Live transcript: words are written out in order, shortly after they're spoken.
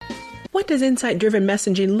What does insight-driven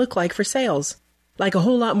messaging look like for sales? Like a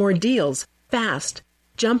whole lot more deals, fast.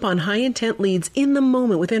 Jump on high-intent leads in the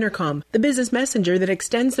moment with Intercom, the business messenger that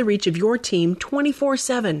extends the reach of your team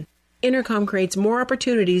 24/7. Intercom creates more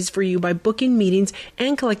opportunities for you by booking meetings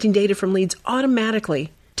and collecting data from leads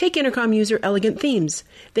automatically. Take Intercom user Elegant Themes.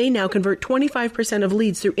 They now convert 25% of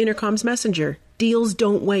leads through Intercom's messenger. Deals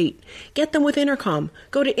don't wait. Get them with Intercom.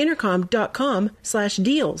 Go to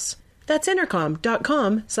intercom.com/deals. That's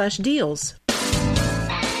intercom.com/deals.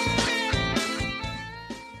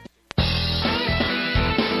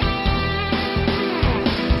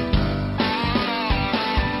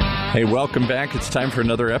 Hey, welcome back. It's time for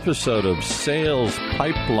another episode of Sales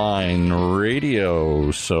Pipeline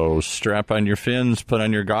Radio. So strap on your fins, put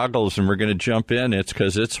on your goggles, and we're going to jump in. It's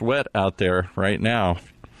because it's wet out there right now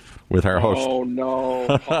with our host. Oh,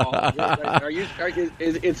 no, Paul.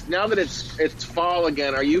 It's now that it's fall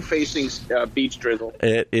again, are you facing beach drizzle?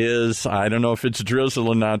 It is. I don't know if it's drizzle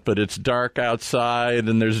or not, but it's dark outside,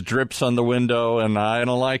 and there's drips on the window, and I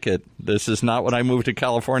don't like it. This is not what I moved to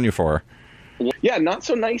California for. Yeah, not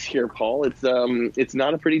so nice here, Paul. It's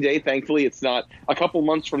not a pretty day. Thankfully, it's not. A couple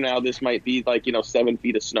months from now, this might be 7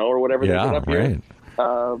 feet of snow or whatever they get up here.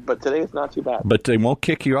 But today it's not too bad. But they won't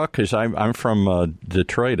kick you out because I'm from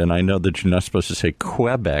Detroit, and I know that you're not supposed to say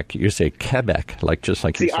Quebec. You say Quebec, just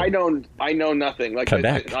like you say. See, I know nothing.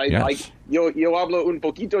 Quebec, yes. Yo hablo un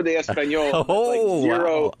poquito de español,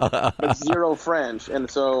 but zero French, and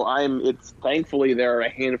so thankfully there are a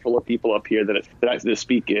handful of people up here that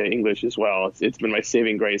speak English as well. It's been my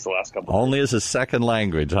saving grace the last couple. Only as a second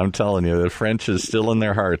language, I'm telling you, the French is still in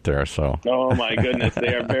their heart there. So. Oh my goodness,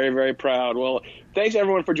 they are very, very proud. Well, thanks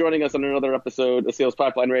everyone for joining us on another episode of Sales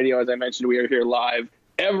Pipeline Radio. As I mentioned, we are here live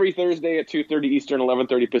every Thursday at 2:30 Eastern,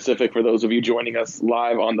 11:30 Pacific. For those of you joining us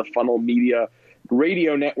live on the Funnel Media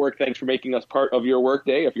Radio Network, thanks for making us part of your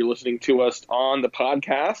workday. If you're listening to us on the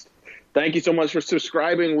podcast, thank you so much for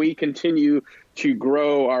subscribing. We continue to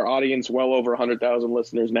grow our audience, well over 100,000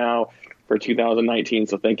 listeners now for 2019.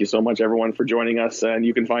 So thank you so much, everyone, for joining us. And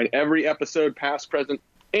you can find every episode, past, present,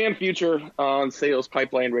 and future, on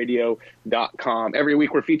salespipelineradio.com. Every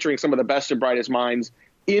week, we're featuring some of the best and brightest minds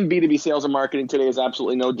in B2B sales and marketing. Today is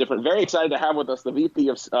absolutely no different. Very excited to have with us the VP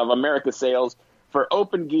of America Sales for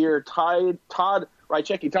Open Gear, Todd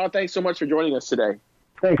Rychecki. Todd, thanks so much for joining us today.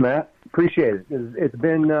 Thanks, Matt. Appreciate it. It's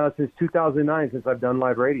been since 2009 since I've done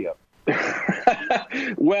live radio.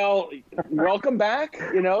 Well, welcome back.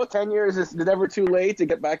 10 years is never too late to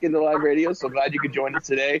get back into live radio, so glad you could join us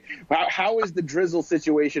today. How is the drizzle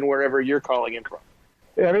situation wherever you're calling in from?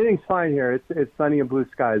 Everything's fine here. It's sunny and blue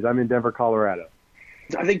skies. I'm in Denver, Colorado.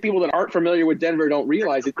 I think people that aren't familiar with Denver don't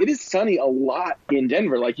realize it. It is sunny a lot in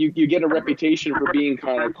Denver. You get a reputation for being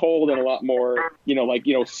kind of cold and a lot more,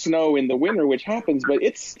 snow in the winter, which happens. But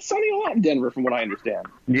it's sunny a lot in Denver, from what I understand.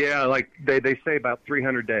 Yeah, they say about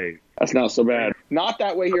 300 days. That's not so bad. Not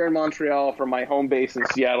that way here in Montreal. From my home base in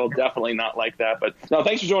Seattle, definitely not like that. But no,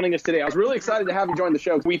 thanks for joining us today. I was really excited to have you join the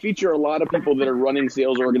show. We feature a lot of people that are running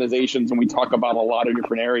sales organizations, and we talk about a lot of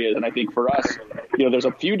different areas. And I think for us, there's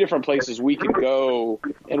a few different places we can go.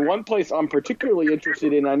 And one place I'm particularly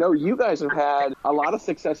interested in, I know you guys have had a lot of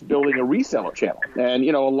success building a reseller channel. And,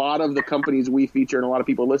 a lot of the companies we feature and a lot of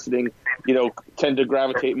people listening, tend to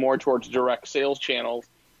gravitate more towards direct sales channels.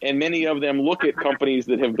 And many of them look at companies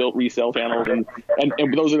that have built resale channels, and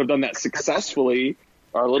those that have done that successfully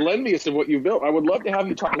are a little envious of what you've built. I would love to have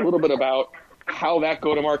you talk a little bit about how that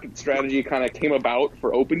go-to-market strategy kind of came about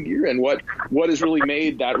for Open Gear and what has really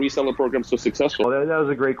made that reseller program so successful. Well, that was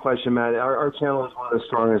a great question, Matt. Our channel is one of the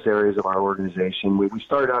strongest areas of our organization. We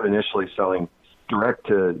started out initially selling direct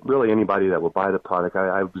to really anybody that would buy the product.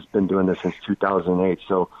 I've been doing this since 2008,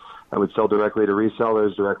 so I would sell directly to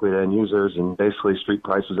resellers, directly to end users, and basically street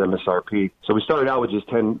price was MSRP. So we started out with just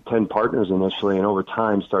 10 partners initially, and over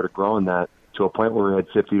time started growing that to a point where we had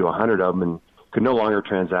 50 to 100 of them and could no longer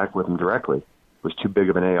transact with them directly. It was too big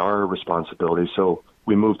of an AR responsibility. So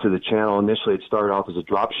we moved to the channel. Initially, it started off as a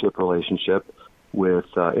drop ship relationship with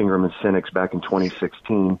Ingram and Synnex back in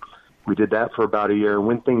 2016. We did that for about a year.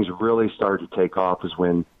 When things really started to take off is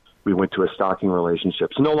when we went to a stocking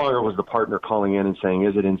relationship. So no longer was the partner calling in and saying,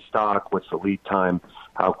 is it in stock? What's the lead time?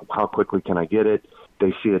 How quickly can I get it?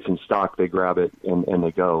 They see it's in stock, they grab it, and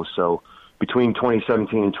they go. So between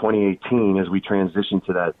 2017 and 2018, as we transitioned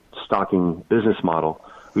to that stocking business model,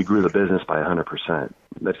 we grew the business by 100%.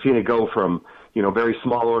 That's seen it go from, very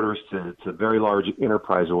small orders to very large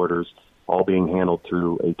enterprise orders, all being handled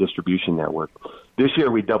through a distribution network. This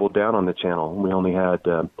year, we doubled down on the channel. We only had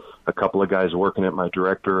a couple of guys working it. My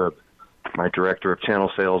director of my director of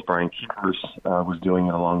channel sales, Brian Keepers, was doing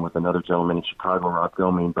it along with another gentleman in Chicago, Rob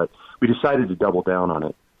Goming, but we decided to double down on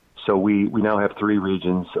it. So we now have 3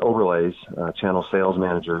 regions, overlays, channel sales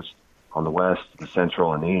managers on the west, the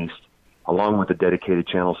central, and the east, along with a dedicated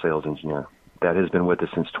channel sales engineer. That has been with us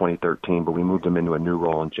since 2013, but we moved him into a new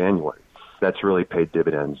role in January. That's really paid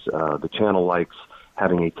dividends. The channel likes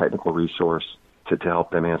having a technical resource to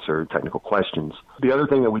help them answer technical questions. The other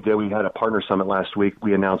thing that we did, we had a partner summit last week.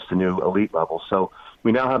 We announced a new elite level. So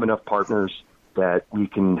we now have enough partners that we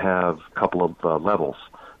can have a couple of levels.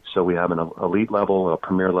 So we have an elite level, a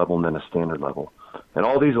premier level, and then a standard level. And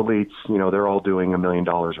all these elites, they're all doing $1 million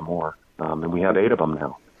or more. And we have 8 of them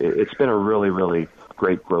now. It's been a really, really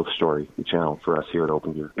great growth story, the channel, for us here at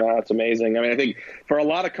OpenGear. No, that's amazing. I mean, I think for a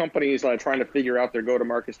lot of companies trying to figure out their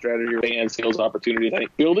go-to-market strategy and sales opportunities, I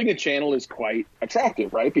think building a channel is quite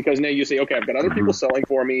attractive, right? Because now you say, okay, I've got other people selling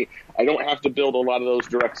for me. I don't have to build a lot of those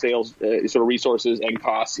direct sales sort of resources and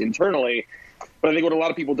costs internally. But I think what a lot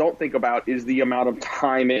of people don't think about is the amount of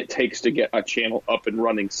time it takes to get a channel up and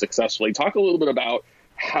running successfully. Talk a little bit about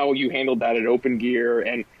how you handled that at OpenGear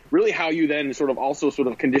and really how you then sort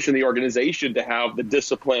of condition the organization to have the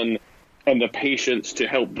discipline and the patience to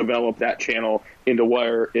help develop that channel into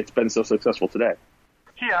where it's been so successful today.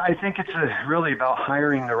 Yeah, I think it's really about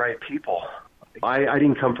hiring the right people. I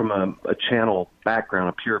didn't come from a channel background,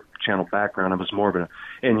 a pure channel background. I was more of an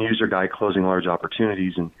end user guy closing large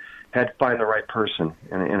opportunities and had to find the right person.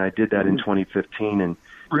 And I did that in 2015 and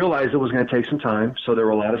realized it was going to take some time. So there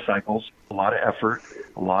were a lot of cycles, a lot of effort,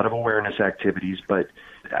 a lot of awareness activities. But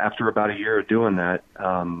after about a year of doing that,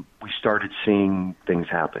 we started seeing things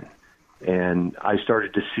happen. And I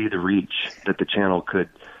started to see the reach that the channel could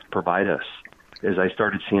provide us as I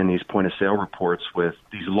started seeing these point-of-sale reports with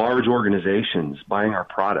these large organizations buying our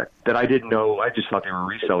product that I didn't know. I just thought they were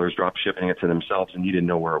resellers drop shipping it to themselves, and you didn't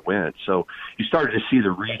know where it went. So you started to see the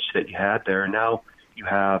reach that you had there, and now you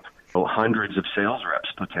have hundreds of sales reps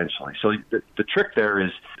potentially. So the trick there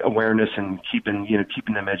is awareness and keeping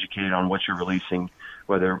them educated on what you're releasing,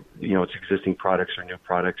 whether it's existing products or new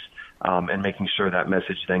products, and making sure that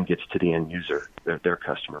message then gets to the end user, their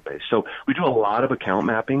customer base. So we do a lot of account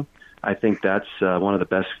mapping. I think that's one of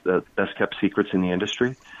the best kept secrets in the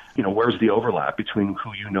industry. Where's the overlap between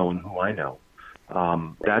who you know and who I know?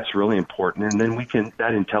 That's really important. And then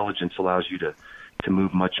that intelligence allows you to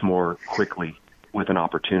move much more quickly with an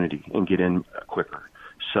opportunity and get in quicker.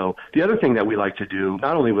 So the other thing that we like to do,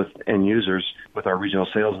 not only with end users, with our regional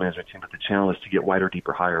sales management team, but the channel, is to get wider,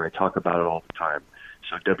 deeper, higher. I talk about it all the time.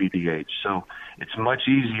 So WDH. So it's much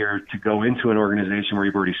easier to go into an organization where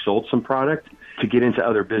you've already sold some product to get into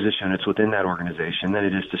other business units within that organization than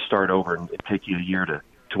it is to start over and take you a year to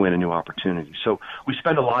win a new opportunity. So we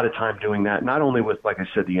spend a lot of time doing that, not only with, like I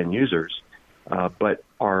said, the end users, but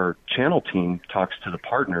our channel team talks to the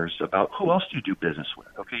partners about who else do you do business with.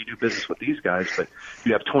 Okay, you do business with these guys, but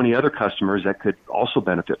you have 20 other customers that could also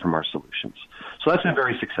benefit from our solutions. So that's been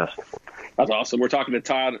very successful. That's awesome. We're talking to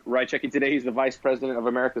Todd Rychecki today. He's the Vice President of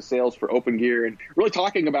America Sales for OpenGear, and really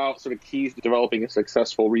talking about sort of keys to developing a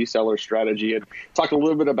successful reseller strategy, and talking a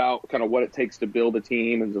little bit about kind of what it takes to build a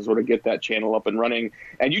team and to sort of get that channel up and running.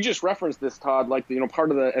 And you just referenced this, Todd,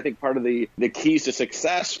 part of the keys to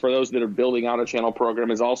success for those that are building out a channel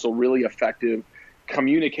program is also really effective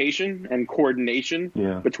communication and coordination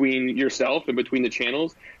between yourself and between the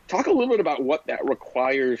channels. Talk a little bit about what that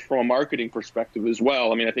requires from a marketing perspective as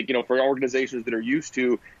well. I mean, I think, for organizations that are used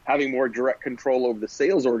to having more direct control over the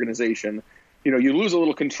sales organization, you lose a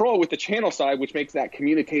little control with the channel side, which makes that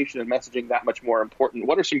communication and messaging that much more important.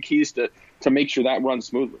 What are some keys to make sure that runs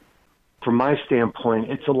smoothly? From my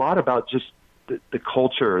standpoint, it's a lot about just the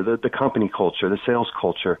culture, the company culture, the sales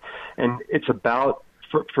culture. And it's about,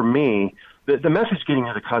 for me, the message getting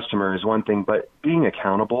to the customer is one thing, but being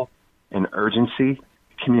accountable and urgency,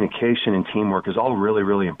 communication and teamwork is all really,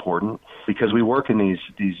 really important because we work in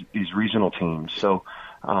these regional teams. So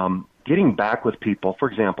getting back with people, for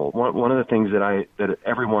example, one of the things that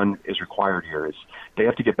everyone is required here is they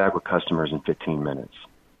have to get back with customers in 15 minutes.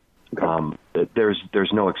 Okay.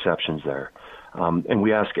 There's no exceptions there. And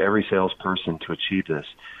we ask every salesperson to achieve this.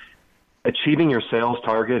 Achieving your sales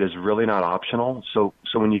target is really not optional. So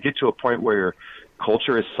when you get to a point where your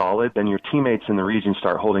culture is solid, then your teammates in the region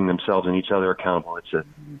start holding themselves and each other accountable.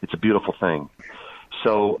 It's a beautiful thing.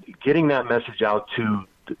 So getting that message out to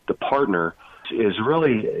the partner is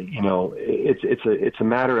really, it's a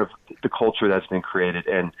matter of the culture that's been created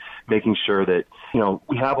and making sure that,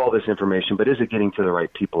 we have all this information, but is it getting to the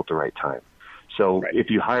right people at the right time? So if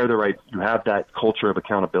you you have that culture of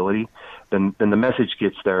accountability, then the message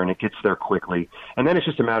gets there and it gets there quickly. And then it's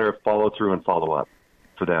just a matter of follow through and follow up.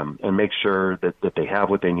 for them and make sure that they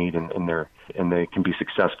have what they need and they can be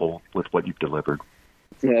successful with what you've delivered.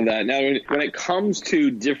 Now, when it comes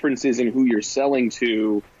to differences in who you're selling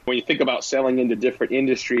to, when you think about selling into different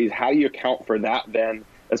industries, how do you account for that then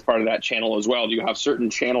as part of that channel as well? Do you have certain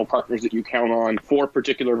channel partners that you count on for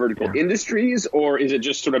particular vertical industries, or is it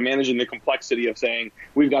just sort of managing the complexity of saying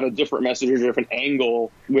we've got a different message or a different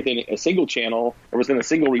angle within a single channel or within a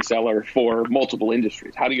single reseller for multiple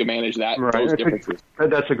industries? How do you manage that, those differences?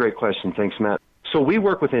 That's a great question. Thanks, Matt. So we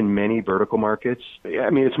work within many vertical markets. I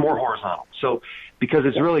mean, it's more horizontal. So because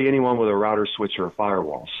it's really anyone with a router, switch, or a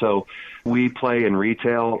firewall. So we play in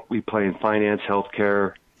retail, we play in finance,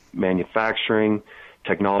 healthcare, manufacturing,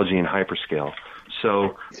 technology, and hyperscale.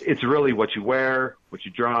 So it's really what you wear, what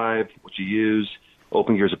you drive, what you use.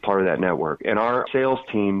 OpenGear is a part of that network. And our sales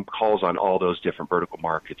team calls on all those different vertical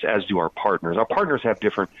markets, as do our partners. Our partners have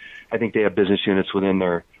different, I think they have business units within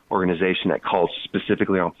their organization that calls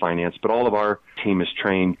specifically on finance, but all of our team is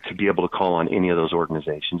trained to be able to call on any of those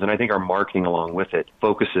organizations. And I think our marketing along with it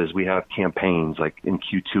focuses. We have campaigns, like in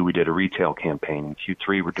Q2 we did a retail campaign. In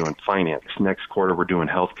Q3 we're doing finance. Next quarter we're doing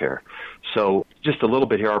healthcare. So just a little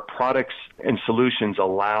bit here, our products and solutions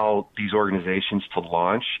allow these organizations to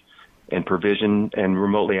launch and provision and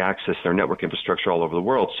remotely access their network infrastructure all over the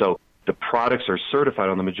world. So the products are certified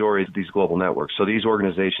on the majority of these global networks. So these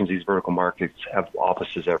organizations, these vertical markets have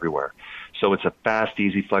offices everywhere. So it's a fast,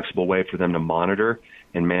 easy, flexible way for them to monitor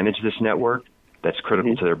and manage this network that's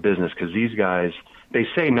critical to their business, because these guys, they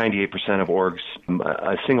say 98% of orgs,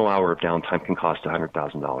 a single hour of downtime can cost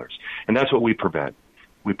 $100,000. And that's what we prevent.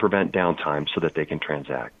 We prevent downtime so that they can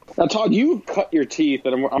transact. Now, Todd, you cut your teeth,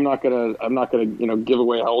 and I'm not gonna give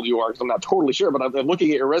away how old you are because I'm not totally sure. But I'm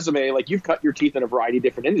looking at your resume, like you've cut your teeth in a variety of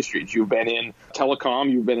different industries. You've been in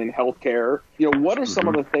telecom, you've been in healthcare. What are some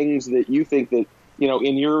of the things that you think that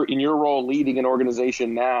in your role leading an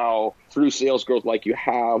organization now through sales growth like you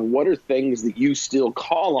have? What are things that you still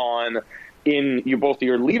call on in both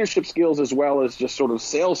your leadership skills as well as just sort of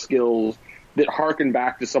sales skills that harken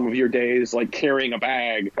back to some of your days, like carrying a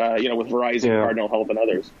bag, with Verizon, Cardinal Health, and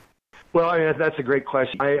others? Well, that's a great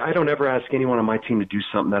question. I don't ever ask anyone on my team to do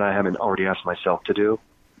something that I haven't already asked myself to do.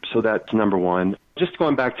 So that's number one. Just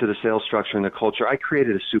going back to the sales structure and the culture, I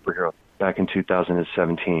created a superhero back in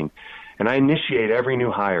 2017. And I initiate every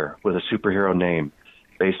new hire with a superhero name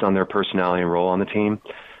based on their personality and role on the team.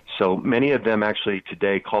 So many of them actually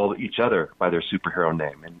today call each other by their superhero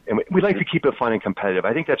name. And we like to keep it fun and competitive.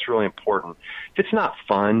 I think that's really important. If it's not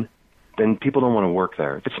fun, then people don't want to work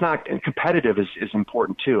there. If it's not, and competitive is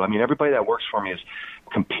important too. I mean, everybody that works for me is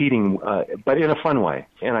competing, but in a fun way.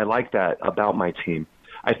 And I like that about my team.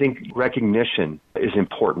 I think recognition is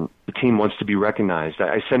important. The team wants to be recognized.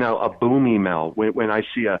 I send out a boom email when I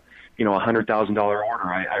see a $100,000 order.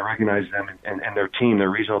 I recognize them and their team, their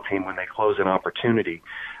regional team, when they close an opportunity.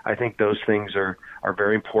 I think those things are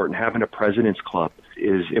very important. Having a president's club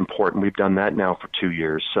is important. We've done that now for 2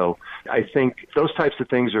 years. So I think those types of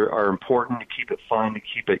things are important to keep it fun, to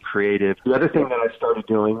keep it creative. The other thing that I started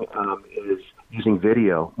doing is using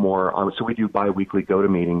video more. So we do bi-weekly go-to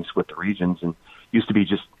meetings with the regions, and used to be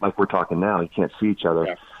just like we're talking now. You can't see each other.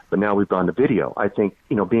 Yeah. But now we've gone to video. I think,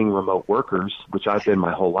 being remote workers, which I've been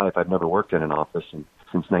my whole life, I've never worked in an office since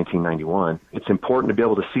 1991. It's important to be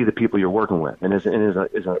able to see the people you're working with. And as a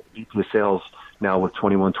VP of sales now with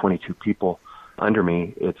 21, 22 people under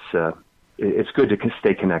me, it's good to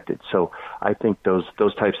stay connected. So I think those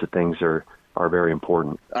types of things are very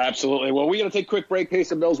important. Absolutely. Well, we're going to take a quick break, pay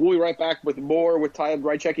some bills. We'll be right back with more with Todd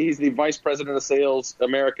Rychecki. He's the Vice President of Sales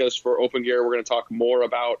Americas for OpenGear. We're going to talk a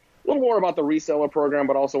little more about the reseller program,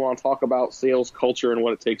 but also want to talk about sales culture and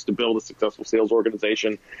what it takes to build a successful sales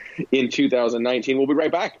organization in 2019. We'll be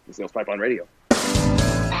right back with Sales Pipeline Radio.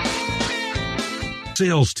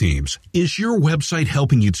 Sales teams, is your website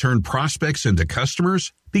helping you turn prospects into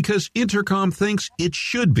customers? Because Intercom thinks it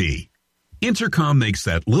should be. Intercom makes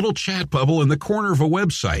that little chat bubble in the corner of a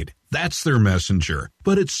website. That's their messenger,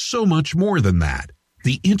 but it's so much more than that.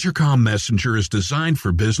 The Intercom Messenger is designed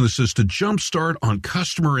for businesses to jumpstart on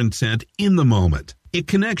customer intent in the moment. It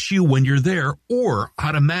connects you when you're there or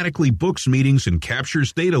automatically books meetings and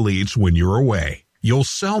captures data leads when you're away. You'll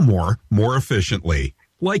sell more efficiently.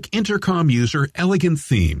 Like Intercom user Elegant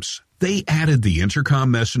Themes. They added the Intercom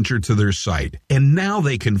Messenger to their site, and now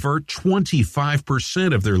they convert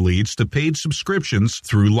 25% of their leads to paid subscriptions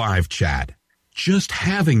through live chat. Just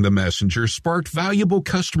having the messenger sparked valuable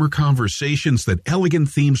customer conversations that Elegant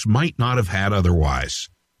Themes might not have had otherwise.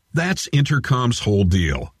 That's Intercom's whole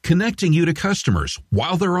deal, connecting you to customers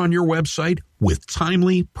while they're on your website with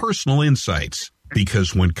timely, personal insights.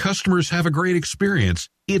 Because when customers have a great experience,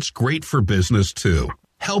 it's great for business too.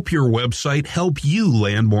 Help your website help you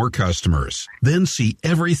land more customers. Then see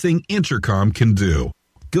everything Intercom can do.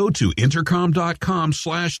 Go to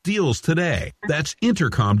intercom.com/deals today. That's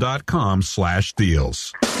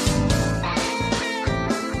intercom.com/deals.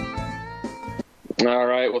 All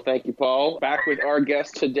right. Well, thank you, Paul. Back with our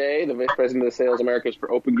guest today, the Vice President of Sales Americas for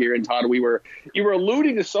Opengear. And Todd, you were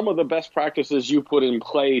alluding to some of the best practices you put in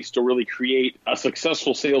place to really create a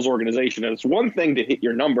successful sales organization. And it's one thing to hit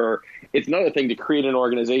your number. It's another thing to create an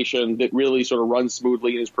organization that really sort of runs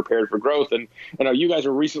smoothly and is prepared for growth. And you guys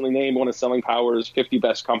were recently named one of Selling Power's 50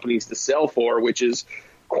 best companies to sell for, which is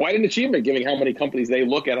quite an achievement given how many companies they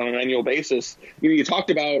look at on an annual basis. You talked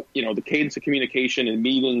about, the cadence of communication and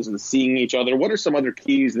meetings and seeing each other. What are some other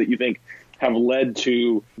keys that you think have led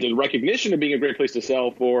to the recognition of being a great place to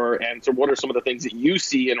sell for? And so what are some of the things that you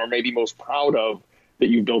see and are maybe most proud of that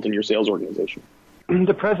you've built in your sales organization?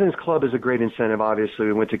 The President's Club is a great incentive. Obviously,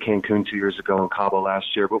 we went to Cancun 2 years ago and Cabo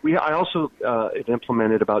last year. But I also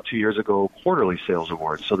implemented about 2 years ago quarterly sales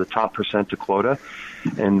awards, so the top percent to quota.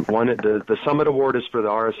 And the Summit Award is for the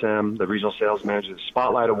RSM, the Regional Sales Manager. The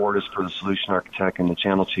Spotlight Award is for the Solution Architect, and the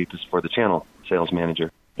Channel Chief is for the Channel Sales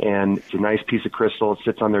Manager. And it's a nice piece of crystal. It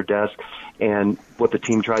sits on their desk. And what the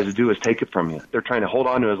team tries to do is take it from you. They're trying to hold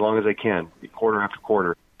on to it as long as they can, quarter after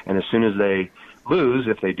quarter. And as soon as they lose,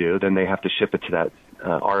 if they do, then they have to ship it to that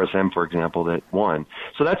RSM, for example, that won.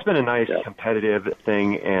 So that's been a nice competitive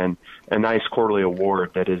thing and a nice quarterly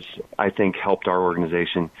award that has, I think, helped our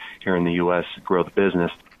organization here in the U.S. grow the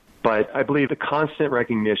business. But I believe the constant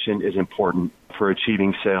recognition is important for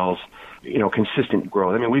achieving sales, consistent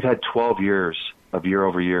growth. I mean, we've had 12 years of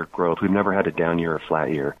year-over-year growth. We've never had a down year or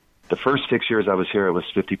flat year. The first 6 years I was here, it was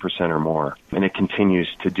 50% or more, and it continues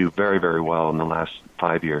to do very, very well in the last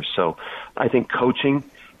 5 years. So I think coaching,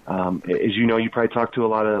 as you know, you probably talk to a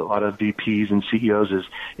lot of VPs and CEOs,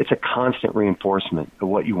 it's a constant reinforcement of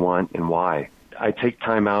what you want and why. I take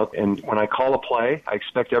time out, and when I call a play, I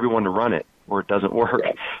expect everyone to run it or it doesn't work.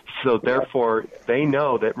 So therefore, they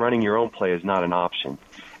know that running your own play is not an option.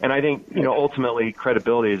 And I think, ultimately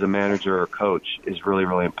credibility as a manager or coach is really,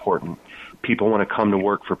 really important. People want to come to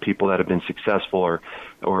work for people that have been successful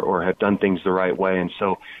or have done things the right way. And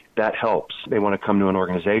so that helps. They want to come to an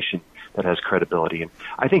organization that has credibility. And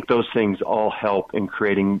I think those things all help in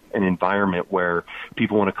creating an environment where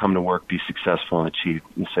people want to come to work, be successful, and achieve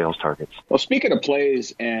the sales targets. Well, speaking of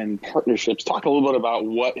plays and partnerships, talk a little bit about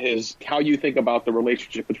how you think about the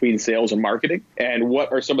relationship between sales and marketing, and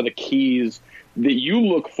what are some of the keys that you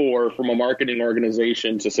look for from a marketing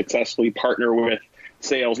organization to successfully partner with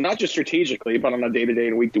sales, not just strategically, but on a day-to-day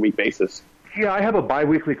and week-to-week basis. Yeah, I have a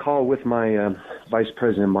biweekly call with my vice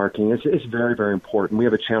president of marketing. It's very, very important. We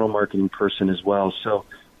have a channel marketing person as well. So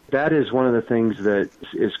that is one of the things that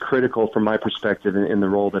is critical from my perspective in the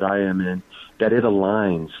role that I am in, that it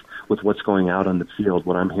aligns with what's going out on the field,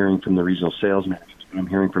 what I'm hearing from the regional sales managers, what I'm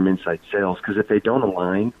hearing from inside sales, because if they don't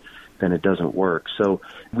align, then it doesn't work. So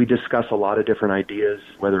we discuss a lot of different ideas,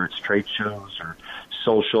 whether it's trade shows or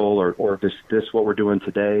social or this what we're doing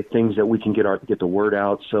today, things that we can get the word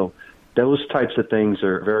out. So those types of things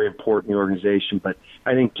are very important in the organization. But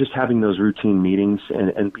I think just having those routine meetings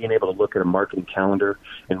and being able to look at a marketing calendar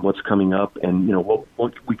and what's coming up and,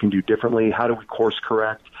 what we can do differently, how do we course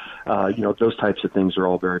correct, those types of things are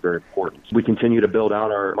all very, very important. We continue to build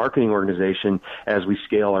out our marketing organization as we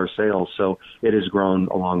scale our sales. So it has grown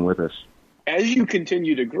along with us. As you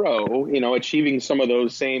continue to grow, achieving some of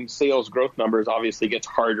those same sales growth numbers obviously gets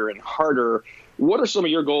harder and harder. What are some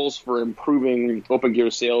of your goals for improving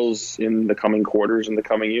Opengear sales in the coming quarters and the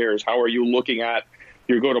coming years? How are you looking at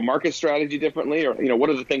your go-to-market strategy differently? Or, what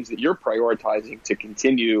are the things that you're prioritizing to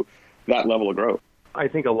continue that level of growth? I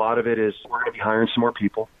think a lot of it is we're going to be hiring some more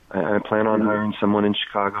people. I plan on hiring someone in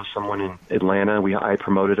Chicago, someone in Atlanta. I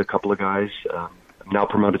promoted a couple of guys. I've now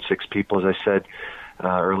promoted 6 people, as I said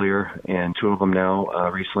earlier, and 2 of them now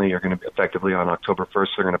recently are going to effectively on October 1st,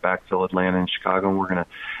 they're going to backfill Atlanta and Chicago, and we're going to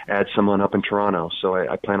add someone up in Toronto. So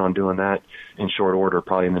I plan on doing that in short order,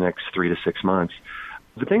 probably in the next 3 to 6 months.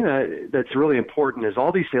 The thing that's really important is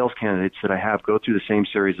all these sales candidates that I have go through the same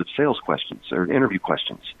series of sales questions or interview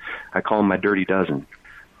questions. I call them my dirty dozen.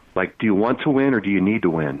 Like, do you want to win or do you need to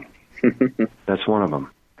win? That's one of them.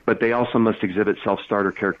 But they also must exhibit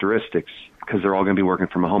self-starter characteristics because they're all going to be working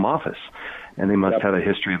from a home office. And they must have a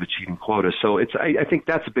history of achieving quotas. So I think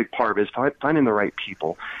that's a big part of it, is finding the right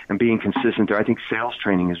people and being consistent there. I think sales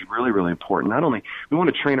training is really, really important. Not only we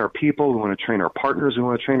want to train our people, we want to train our partners, we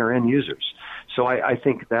want to train our end users. So I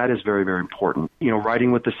think that is very, very important.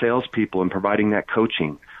 Writing with the salespeople and providing that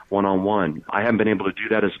coaching one-on-one. I haven't been able to do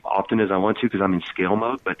that as often as I want to because I'm in scale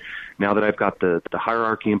mode. But now that I've got the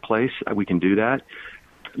hierarchy in place, we can do that.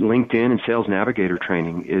 LinkedIn and Sales Navigator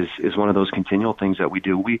training is one of those continual things that we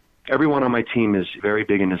do. Everyone on my team is very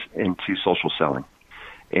big into social selling.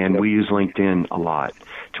 And we use LinkedIn a lot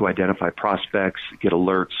to identify prospects, get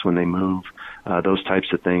alerts when they move, those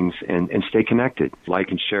types of things, and stay connected,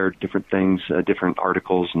 like and share different things, different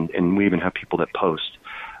articles, and we even have people that post.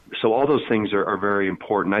 So all those things are very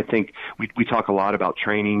important. I think we talk a lot about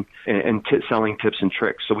training and selling tips and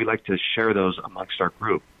tricks, so we like to share those amongst our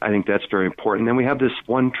group. I think that's very important. And then we have this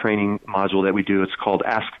one training module that we do. It's called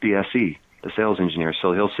Ask the SE, the sales engineer.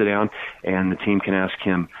 So he'll sit down and the team can ask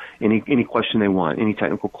him any question they want, any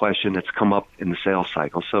technical question that's come up in the sales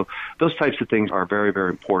cycle. So those types of things are very, very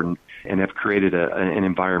important and have created an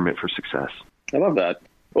environment for success. I love that.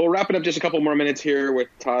 Well, wrapping up just a couple more minutes here with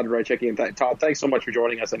Todd Rychecki. And Todd, thanks so much for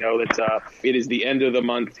joining us. I know that it is the end of the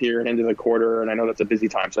month here and end of the quarter, and I know that's a busy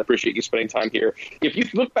time, so I appreciate you spending time here. If you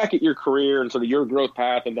look back at your career and sort of your growth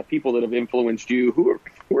path and the people that have influenced you, who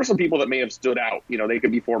are some people that may have stood out? You know, they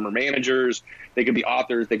could be former managers, they could be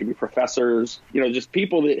authors, they could be professors, you know, just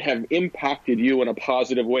people that have impacted you in a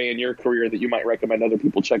positive way in your career that you might recommend other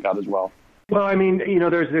people check out as well. Well, I mean, you know,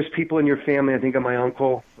 there's people in your family. I think of my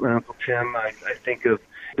Uncle Tim. I think of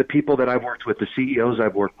the people that I've worked with, the CEOs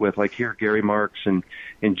I've worked with, like here, Gary Marks and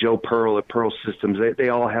Joe Pearl at Pearl Systems. They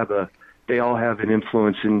all have an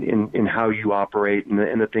influence in how you operate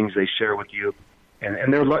and the things they share with you.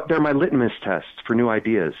 And they're my litmus tests for new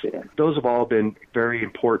ideas. Those have all been very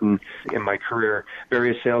important in my career.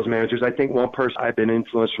 Various sales managers. I think one person I've been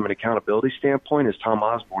influenced from an accountability standpoint is Tom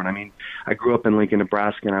Osborne. I mean, I grew up in Lincoln,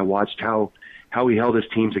 Nebraska, and I watched how he held his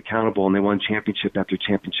teams accountable, and they won championship after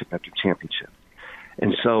championship after championship.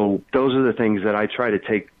 And so those are the things that I try to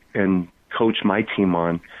take and coach my team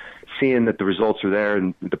on, seeing that the results are there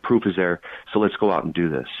and the proof is there. So let's go out and do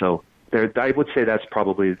this. So I would say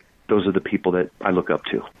those are the people that I look up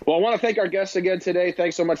to. Well, I want to thank our guests again today.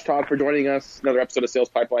 Thanks so much, Todd, for joining us. Another episode of Sales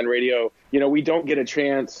Pipeline Radio. You know, we don't get a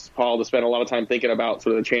chance, Paul, to spend a lot of time thinking about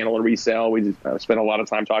sort of the channel and resale. We spend a lot of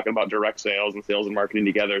time talking about direct sales and sales and marketing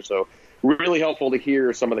together. So really helpful to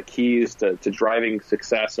hear some of the keys to driving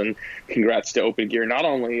success, and congrats to Open Gear, not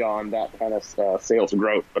only on that kind of sales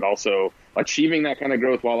growth, but also achieving that kind of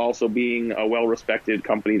growth while also being a well-respected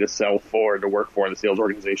company to sell for, to work for in the sales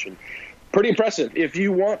organization. Pretty impressive. If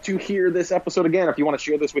you want to hear this episode again, if you want to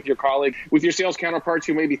share this with your colleague, with your sales counterparts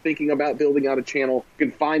who may be thinking about building out a channel, you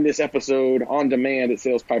can find this episode on demand at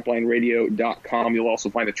salespipelineradio.com. You'll also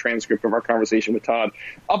find a transcript of our conversation with Todd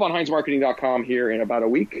up on HeinzMarketing.com here in about a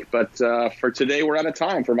week. But for today, we're out of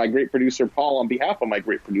time. For my great producer, Paul, on behalf of my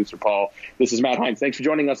great producer, Paul, this is Matt Heinz. Thanks for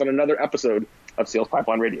joining us on another episode of Sales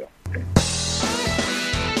Pipeline Radio.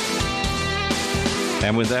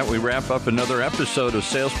 And with that, we wrap up another episode of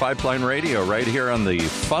Sales Pipeline Radio right here on the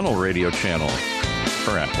Funnel Radio channel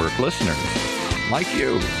for at-work listeners like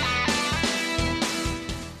you.